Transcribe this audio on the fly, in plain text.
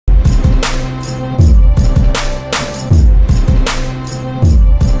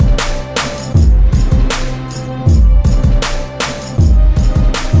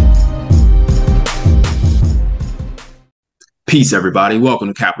Peace, everybody. Welcome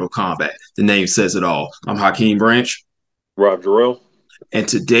to Capital Combat. The name says it all. I'm Hakeem Branch, Rob Jarrell. and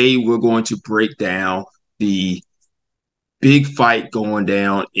today we're going to break down the big fight going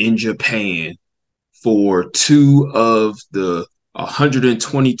down in Japan for two of the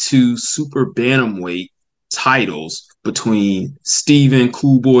 122 super bantamweight titles between Stephen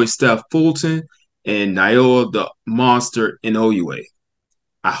Cool Boy Steph Fulton and Naoya the Monster Inoue.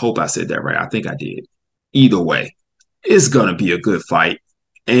 I hope I said that right. I think I did. Either way, it's going to be a good fight.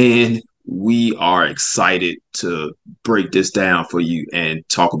 And we are excited to break this down for you and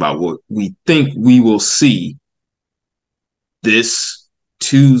talk about what we think we will see this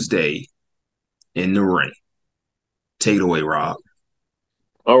Tuesday in the ring. Take it away, Rob.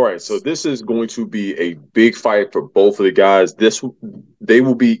 All right, so this is going to be a big fight for both of the guys. They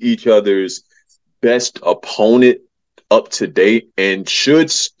will be each other's best opponent up to date and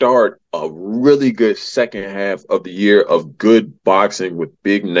should start a really good second half of the year of good boxing with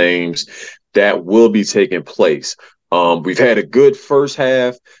big names that will be taking place. We've had a good first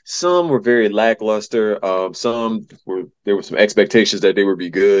half. Some were very lackluster. There were some expectations that they would be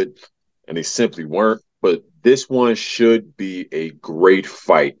good, and they simply weren't. But this one should be a great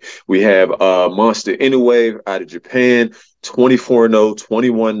fight. We have Monster Inoue out of Japan, 24-0,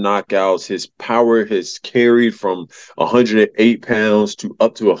 21 knockouts. His power has carried from 108 pounds to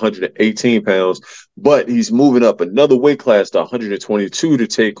up to 118 pounds, but he's moving up another weight class to 122 to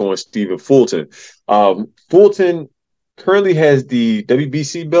take on Stephen Fulton. Fulton currently has the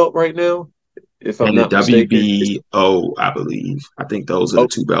WBC belt right now, if I'm And the not mistaken. WBO, I believe. I think those are the Oh,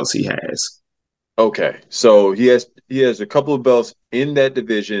 two belts he has. okay, so he has a couple of belts in that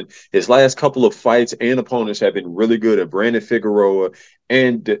division. His last couple of fights and opponents have been really good at Brandon Figueroa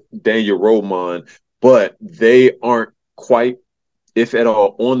and Daniel Roman, but they aren't quite, if at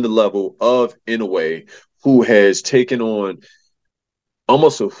all, on the level of Inoue, who has taken on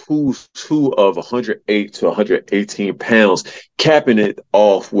almost a who's who of 108 to 118 pounds, capping it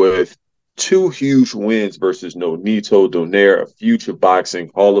off with two huge wins versus Nonito Donaire, a future boxing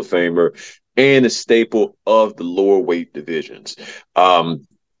Hall of Famer and a staple of the lower weight divisions.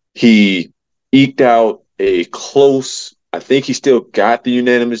 He eked out a close, I think he still got the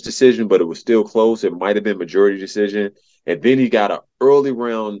unanimous decision, but it was still close. It might have been majority decision. And then he got an early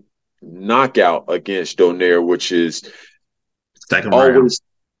round knockout against Donaire, which is Second round. always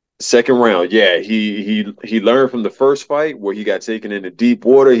second round. Yeah, he learned from the first fight where he got taken into deep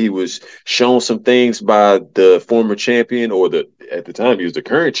water. He was shown some things by the former champion, or the at the time he was the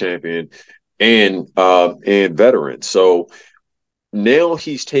current champion, and veteran. So now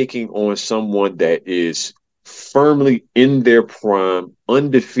he's taking on someone that is firmly in their prime,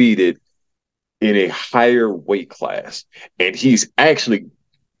 undefeated in a higher weight class. And he's actually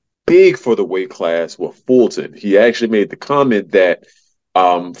big for the weight class with Fulton. He actually made the comment that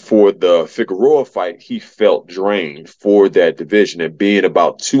for the Figueroa fight, he felt drained for that division, and being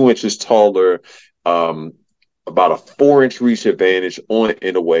about 2 inches taller, um, about a 4 inch reach advantage on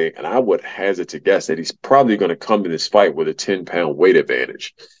Inoue. And I would hazard to guess that he's probably going to come in this fight with a 10-pound weight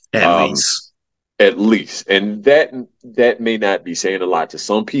advantage. At Um, least. at least. And that may not be saying a lot to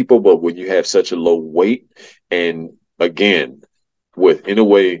some people, but when you have such a low weight, and again, with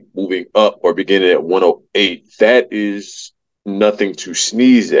Inoue moving up or beginning at 108, that is nothing to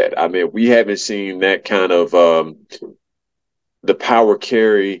sneeze at. I mean, we haven't seen that kind of the power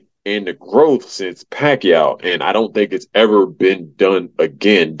carry and the growth since Pacquiao, and I don't think it's ever been done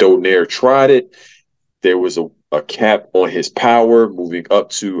again. Donaire tried it. There was a cap on his power moving up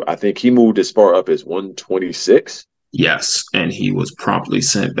to, I think he moved as far up as 126. Yes. And he was promptly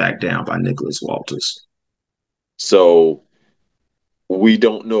sent back down by Nicholas Walters. So we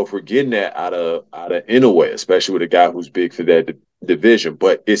don't know if we're getting that out of Inoue, especially with a guy who's big for that division.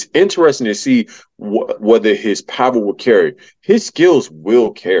 But it's interesting to see whether his power will carry. His skills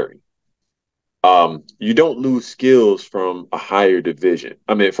will carry. You don't lose skills from a higher division.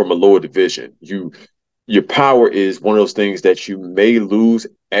 I mean, from a lower division. Your power is one of those things that you may lose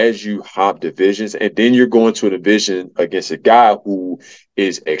as you hop divisions, and then you're going to a division against a guy who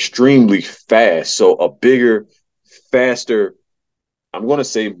is extremely fast. So a bigger, faster, I'm going to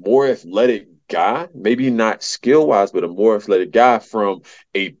say more athletic guy, maybe not skill wise, but a more athletic guy from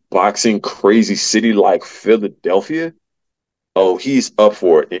a boxing crazy city like Philadelphia. Oh, he's up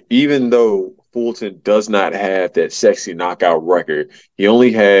for it. And even though Fulton does not have that sexy knockout record, he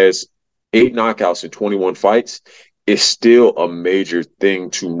only has 8 knockouts in 21 fights. It's still a major thing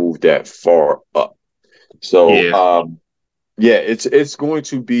to move that far up. So, Yeah. yeah, it's going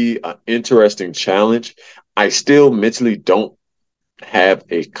to be an interesting challenge. I still mentally don't have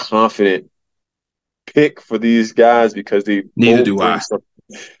a confident pick for these guys because Neither do I.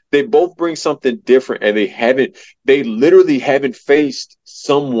 they both bring something different, and they literally haven't faced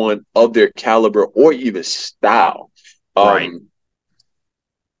someone of their caliber or even style. Right. Um,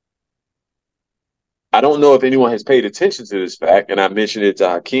 I don't know if anyone has paid attention to this fact, and I mentioned it to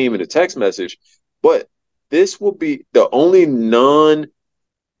Hakeem in a text message, but this will be the only non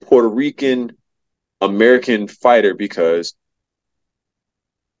Puerto Rican American fighter because,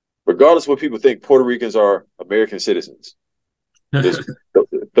 regardless of what people think, Puerto Ricans are American citizens. Just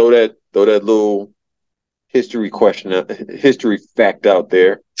throw that little history fact out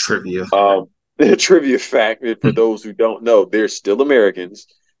there. Trivia. The trivia fact for those who don't know, they're still Americans,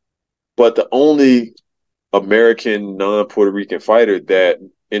 but the only American non-Puerto Rican fighter that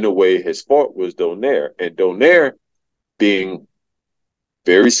Inoue has fought was Donaire. And Donaire being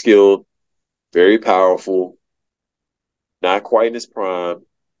very skilled, very powerful, not quite in his prime,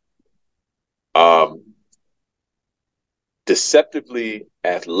 um, deceptively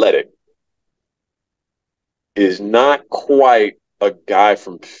athletic, is not quite a guy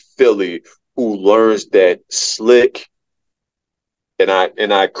from Philly who learns that slick, and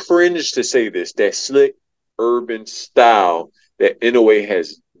I cringe to say this, that slick urban style that Inoue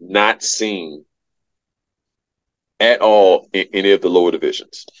has not seen at all in any of the lower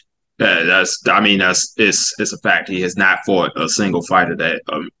divisions. That's it's a fact. He has not fought a single fighter that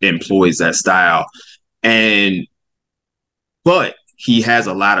employs that style, and but he has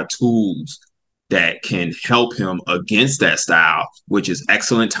a lot of tools that can help him against that style, which is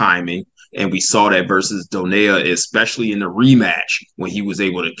excellent timing. And we saw that versus Donea, especially in the rematch when he was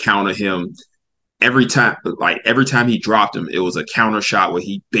able to counter him every time he dropped him, it was a counter shot where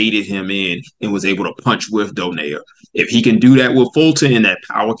he baited him in and was able to punch with Donea. If he can do that with Fulton and that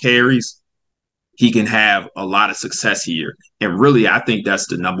power carries, he can have a lot of success here. And really, I think that's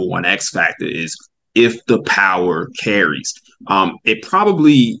the number one X factor is if the power carries. It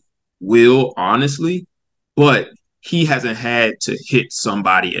probably will, honestly, but he hasn't had to hit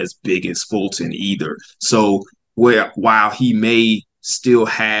somebody as big as Fulton either. So while he may still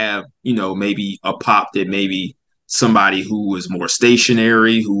have, maybe a pop that maybe somebody who is more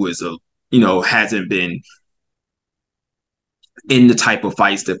stationary, who is hasn't been in the type of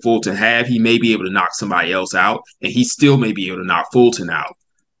fights that Fulton have, he may be able to knock somebody else out, and he still may be able to knock Fulton out.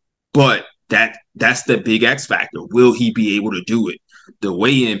 But that's the big X factor. Will he be able to do it? The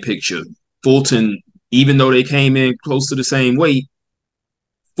weigh-in picture, Fulton, even though they came in close to the same weight,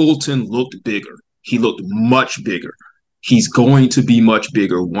 Fulton looked bigger. He looked much bigger. He's going to be much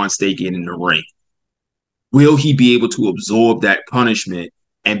bigger once they get in the ring. Will he be able to absorb that punishment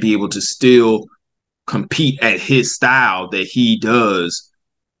and be able to still compete at his style that he does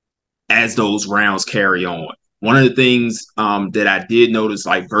as those rounds carry on? One of the things that I did notice,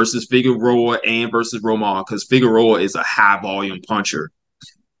 like versus Figueroa and versus Roman, because Figueroa is a high volume puncher.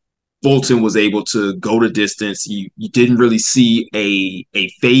 Fulton was able to go the distance. You didn't really see a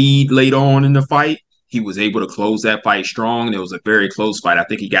fade later on in the fight. He was able to close that fight strong. It was a very close fight. I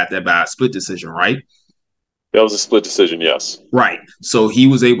think he got that by a split decision, right? That was a split decision, yes. Right. So he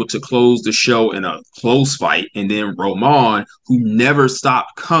was able to close the show in a close fight. And then Roman, who never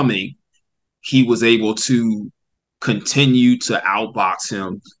stopped coming, he was able to continue to outbox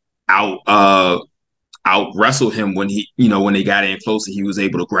him, out wrestle him when when they got in closer. He was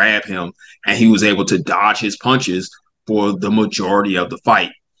able to grab him and he was able to dodge his punches for the majority of the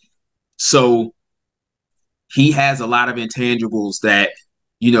fight. So he has a lot of intangibles that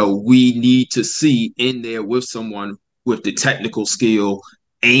we need to see in there with someone with the technical skill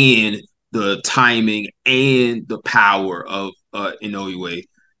and the timing and the power of Inoue,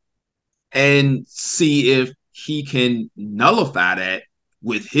 and see if he can nullify that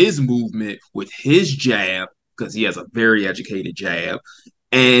with his movement, with his jab, because he has a very educated jab.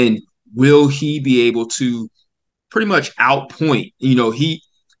 And will he be able to pretty much outpoint?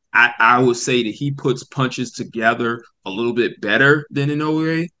 I would say that he puts punches together a little bit better than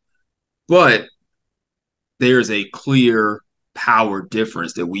Inoue, but there's a clear power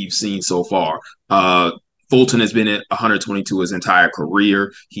difference that we've seen so far. Fulton has been at 122 his entire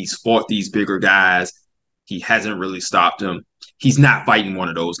career. He's fought these bigger guys. He hasn't really stopped them. He's not fighting one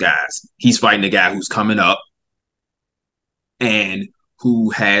of those guys. He's fighting a guy who's coming up and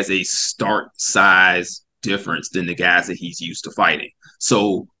who has a start size difference than the guys that he's used to fighting.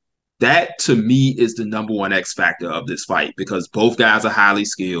 So that to me is the number one X factor of this fight, because both guys are highly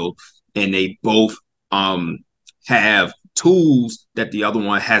skilled and they both have tools that the other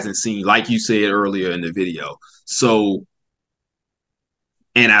one hasn't seen, like you said earlier in the video. So,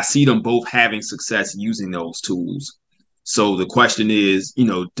 and I see them both having success using those tools. So the question is,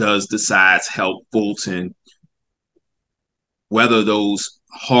 does the size help Fulton weather those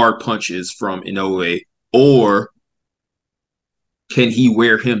hard punches from Inoue, or can he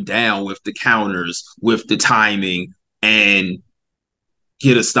wear him down with the counters, with the timing, and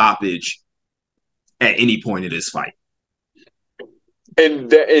get a stoppage at any point of this fight?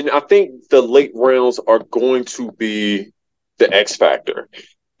 And I think the late rounds are going to be the X factor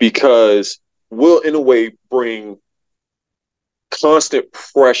because will in a way bring constant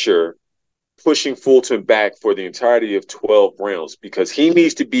pressure pushing Fulton back for the entirety of 12 rounds because he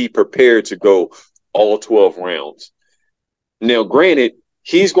needs to be prepared to go all 12 rounds. Now, granted,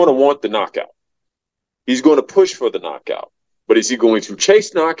 he's going to want the knockout. He's going to push for the knockout. But is he going to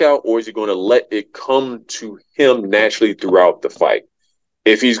chase knockout or is he going to let it come to him naturally throughout the fight?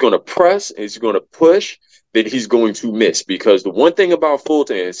 If he's going to press, he's going to push, then he's going to miss. Because the one thing about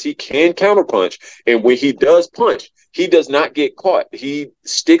Fulton is he can counterpunch. And when he does punch, he does not get caught. He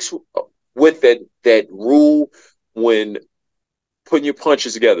sticks with that rule when putting your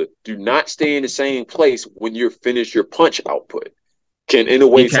punches together. Do not stay in the same place when you're finished your punch output. Can He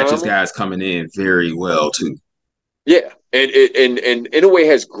Inoue catches time him? guys coming in very well too. Yeah, and Inoue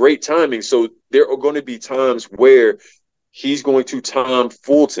has great timing. So there are going to be times where he's going to time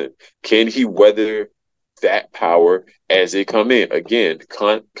Fulton. Can he weather that power as they come in? Again,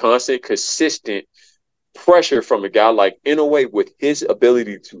 constant, consistent pressure from a guy like Inoue with his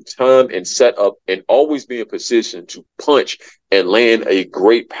ability to time and set up and always be in position to punch and land a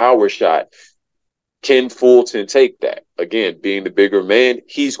great power shot. Can Fulton take that? Again, being the bigger man,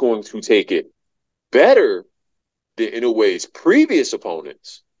 he's going to take it better than Inoue's previous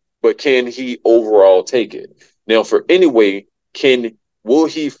opponents, but can he overall take it? Now, for Inoue, will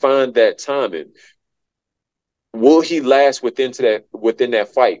he find that timing? Will he last within that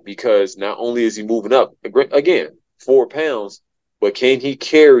fight? Because not only is he moving up again 4 pounds, but can he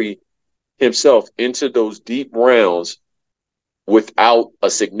carry himself into those deep rounds without a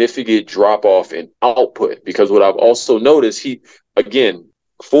significant drop off in output? Because what I've also noticed,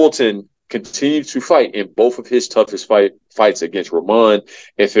 Fulton continued to fight in both of his toughest fights against Ramon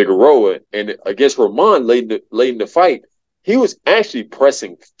and Figueroa, and against Ramon late in the fight, he was actually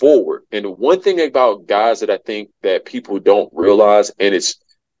pressing forward. And the one thing about guys that I think that people don't realize, and it's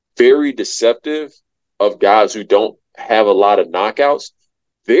very deceptive of guys who don't have a lot of knockouts,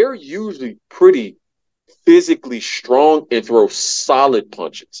 they're usually pretty physically strong and throw solid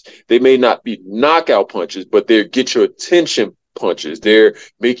punches. They may not be knockout punches, but they're get your attention punches. They're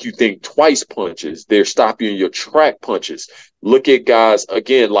make you think twice punches. They're stop you in your track punches. Look at guys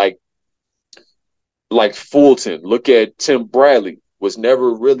again like Fulton. Look at Tim Bradley, was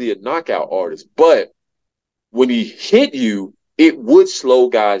never really a knockout artist, but when he hit you, it would slow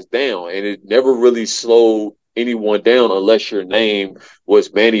guys down, and it never really slowed anyone down unless your name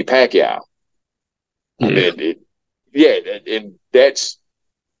was Manny Pacquiao. I Yeah, mean, and that's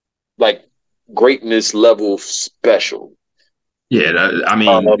like greatness level special. yeah. I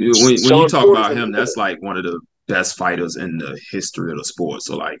mean, when you Sean talk Porter's about him, another that's one. like one of the best fighters in the history of the sport.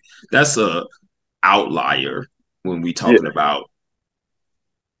 So like that's a outlier when we Yeah, talking about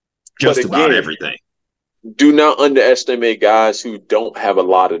but just about again, everything. do not underestimate guys who don't have a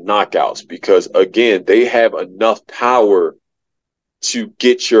lot of knockouts because again, they have enough power to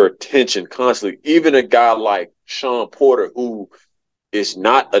get your attention constantly. Even a guy like Sean Porter, who is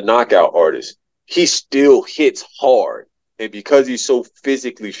not a knockout artist, he still hits hard. And because he's so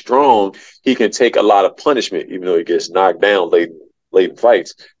physically strong, he can take a lot of punishment, even though he gets knocked down late in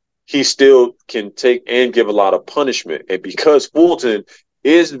fights. He still can take and give a lot of punishment. And because Fulton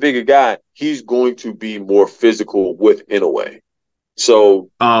is the bigger guy, he's going to be more physical with Inoue. So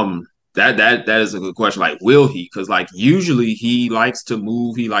That is a good question. Like, will he? Because like usually he likes to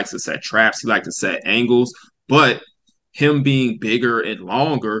move, he likes to set traps, he likes to set angles, but him being bigger and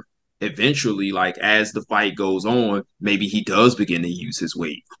longer, eventually, like as the fight goes on, maybe he does begin to use his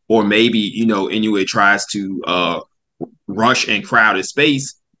weight, or maybe Inoue tries to rush and crowd his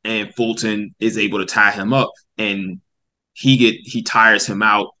space, and Fulton is able to tie him up, and he tires him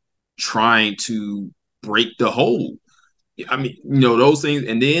out trying to break the hold. I mean, those things.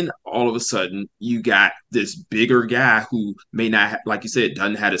 And then all of a sudden, you got this bigger guy who may not, like you said,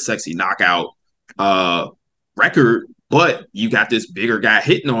 doesn't have a sexy knockout uh, record, but you got this bigger guy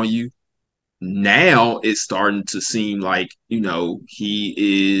hitting on you. Now it's starting to seem like, he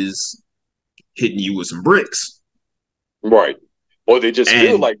is hitting you with some bricks. right. Or they just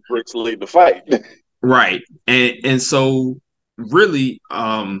feel And like bricks late in the fight. right. And so really,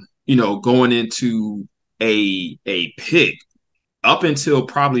 going into a pick up until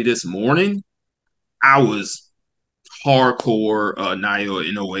probably this morning, I was hardcore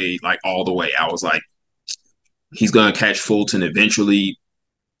Naoya Inoue like all the way. I was like, he's gonna catch Fulton eventually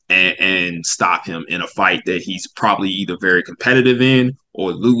and stop him in a fight that he's probably either very competitive in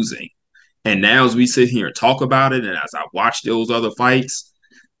or losing. And now as we sit here and talk about it, and as I watch those other fights,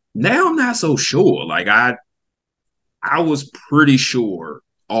 now I'm not so sure. Like I was pretty sure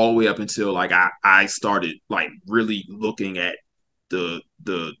all the way up until like I started like really looking at the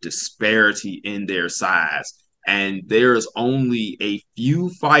disparity in their size. And there's only a few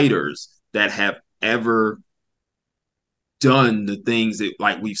fighters that have ever done the things that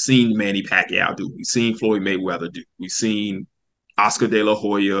like we've seen Manny Pacquiao do, we've seen Floyd Mayweather do, we've seen Oscar De La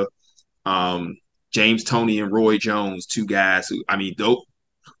Hoya, um, James Toney and Roy Jones, two guys who I mean,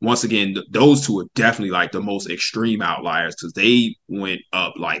 once again, those two are definitely like the most extreme outliers because they went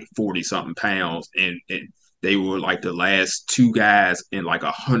up like 40 something pounds and they were like the last two guys in like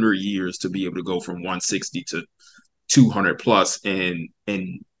 100 years to be able to go from 160 to 200 plus and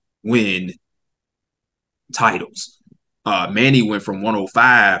win titles. Manny went from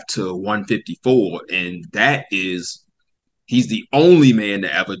 105 to 154, and that is he's the only man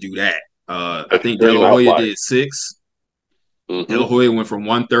to ever do that. I think De Extreme La Hoya outlier. did six. De La Mm-hmm. Hoya went from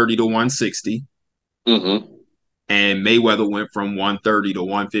 130 to 160, Mm-hmm. and Mayweather went from 130 to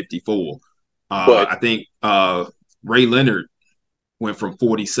 154. But I think Ray Leonard went from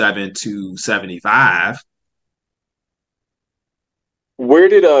 47 to 75. where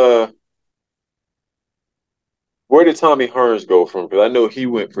did uh where did Tommy Hearns go from? Because I know he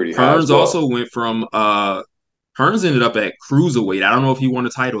went pretty high as Hearns well. also went from Hearns ended up at cruiserweight. I don't know if he won a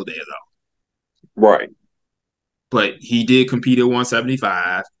title there though, Right. but he did compete at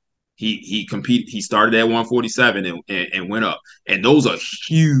 175. He started at 147 and went up. And those are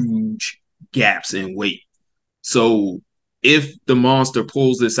huge gaps in weight. So if the monster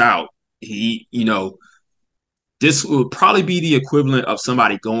pulls this out, this would probably be the equivalent of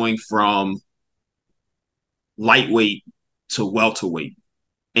somebody going from lightweight to welterweight.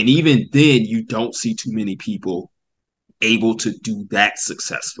 And even then, you don't see too many people able to do that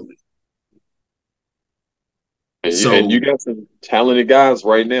successfully. And you So got some talented guys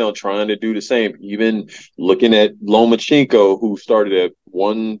right now trying to do the same. Even looking at Lomachenko, who started at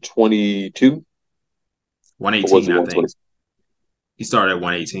 122, or was 118, it I think 120? he started at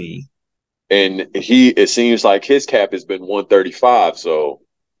 118. And it seems like his cap has been 135. So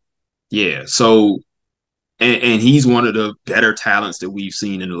Yeah. So and he's one of the better talents that we've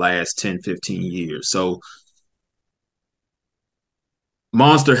seen in the last 10, 15 years. So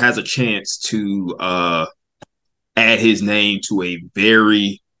Monster has a chance to add his name to a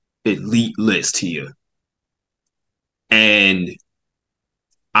very elite list here. And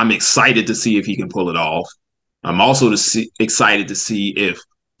I'm excited to see if he can pull it off. I'm also excited to see if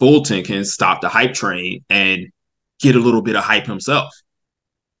Fulton can stop the hype train and get a little bit of hype himself.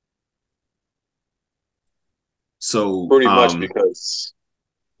 So, pretty much because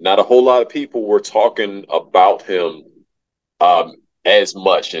not a whole lot of people were talking about him um, as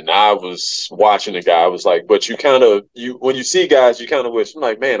much. And I was watching the guy. I was like, but you kind of you when you see guys, you kind of wish. I'm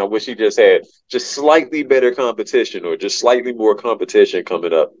like, man, I wish he just had just slightly better competition or just slightly more competition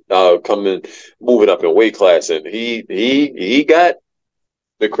coming up, moving up in weight class. And he got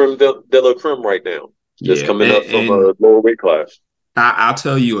the creme de la creme right now, just yeah, coming up from and a lower weight class. I'll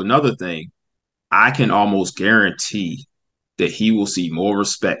tell you another thing. I can almost guarantee that he will see more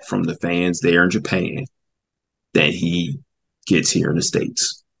respect from the fans there in Japan than he gets here in the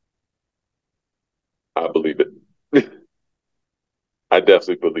States. I believe it. I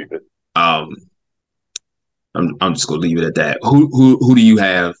definitely believe it. Um, I'm just gonna leave it at that. Who do you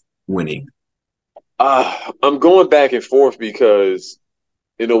have winning? I'm going back and forth because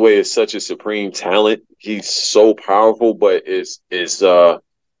Inoue is such a supreme talent. He's so powerful, but is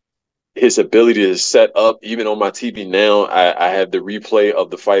his ability to set up, even on my TV now, I have the replay of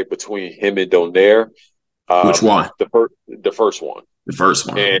the fight between him and Donaire, Which one? the first one, The first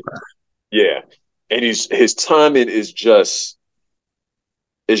one. and Okay. yeah, and his timing is just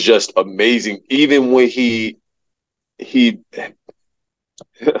amazing. Even when he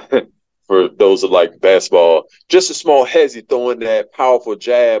for those that like basketball, just a small hezzy throwing that powerful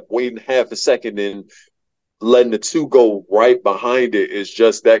jab, waiting half a second and letting the two go right behind it is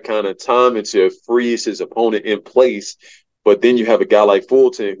just that kind of time to freeze his opponent in place. But then you have a guy like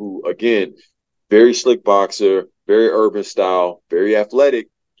Fulton, who, again, very slick boxer, very urban style, very athletic,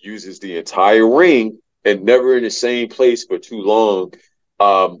 uses the entire ring and never in the same place for too long,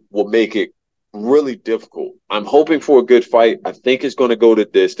 will make it really difficult. I'm hoping for a good fight. I think it's going to go the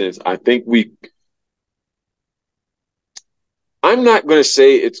distance. I'm not going to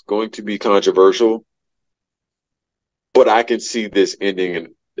say it's going to be controversial, but I can see this ending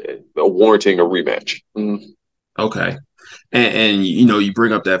and warranting a rematch. Okay. And you know, you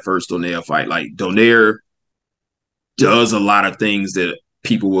bring up that first Donaire fight. Like Donaire does a lot of things that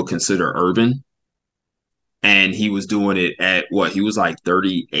people will consider urban. And he was doing it at what? He was like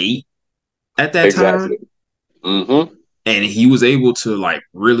 38 at that time. Exactly. Mm-hmm. And he was able to like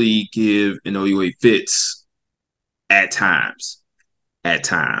really give Inoue fits at times. At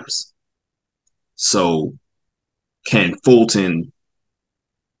times. So can Fulton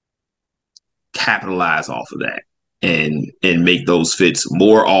capitalize off of that and make those fits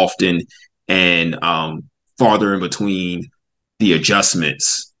more often and farther in between the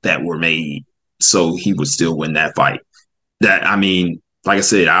adjustments that were made so he would still win that fight. That I mean, like I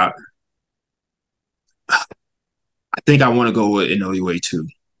said, I think I want to go with Inoue too.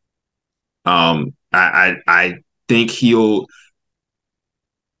 I think he'll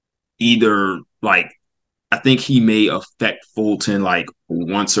either like I think he may affect Fulton like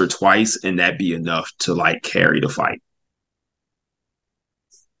once or twice, and that'd be enough to like carry the fight.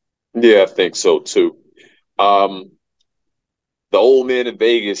 Yeah, I think so too. Um, the old men in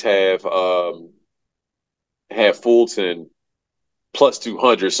Vegas have Fulton plus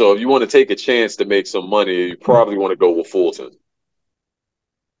 200. So if you want to take a chance to make some money, you probably want to go with Fulton.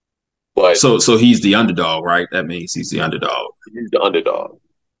 But So he's the underdog, right? That means he's the underdog. he's the underdog.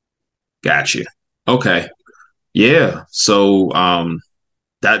 Gotcha. Okay. Yeah. So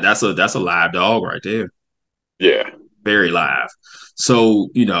that's a live dog right there. Yeah. Very live. So,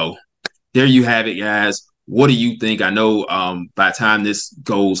 you know, there you have it, guys. What do you think? I know by the time this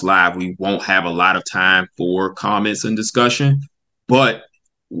goes live, we won't have a lot of time for comments and discussion, but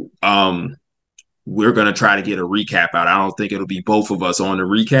um we're gonna try to get a recap out. I don't think it'll be both of us on the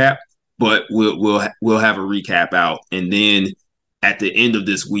recap, but we'll have a recap out, and then at the end of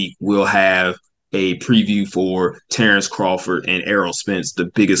this week, we'll have a preview for Terrence Crawford and Errol Spence, the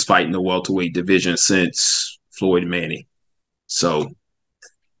biggest fight in the welterweight division since Floyd Manning. So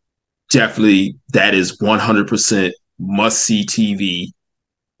definitely that is 100% must see TV.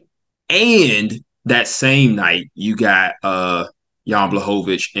 And that same night, you got Jan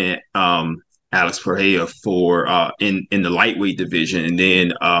Blachowicz and Alex Pereira for in the lightweight division, and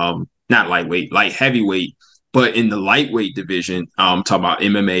then not lightweight, light heavyweight, but in the lightweight division, talking about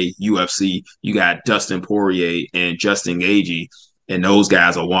MMA, UFC, you got Dustin Poirier and Justin Gaethje, and those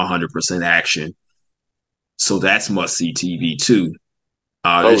guys are 100% action. So that's must see TV too.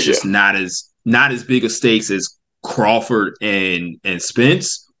 It's just not as big a stakes as Crawford and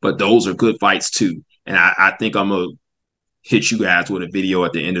Spence, but those are good fights too. And I think I'm gonna hit you guys with a video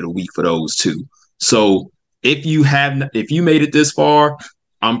at the end of the week for those too. So if you made it this far,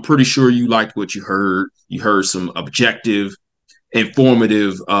 I'm pretty sure you liked what you heard. You heard some objective,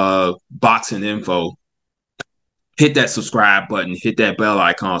 informative boxing info. Hit that subscribe button, hit that bell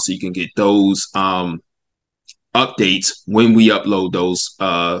icon so you can get those updates when we upload those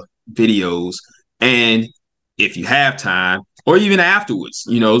videos. And if you have time, or even afterwards,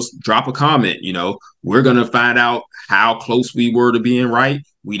 you know, drop a comment. You know, we're going to find out how close we were to being right.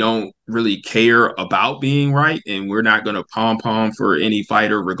 We don't really care about being right, and we're not going to pom-pom for any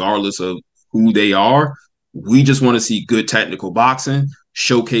fighter regardless of who they are. We just want to see good technical boxing,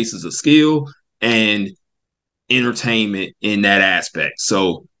 showcases of skill, and entertainment in that aspect.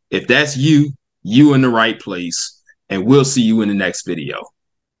 So if that's you, you in the right place, and we'll see you in the next video.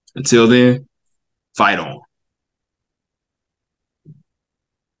 Until then, fight on.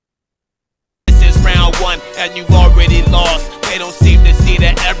 Round one, and you've already lost. They don't seem to see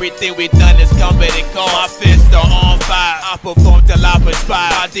that everything we've done is coming and cost. My fists are on fire. I perform till I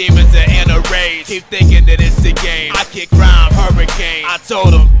perspire. My demons are in a rage. Keep thinking that it's a game. I kick crime, hurricane. I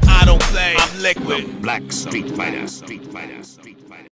told them I don't play. I'm liquid. Black Street Fighter.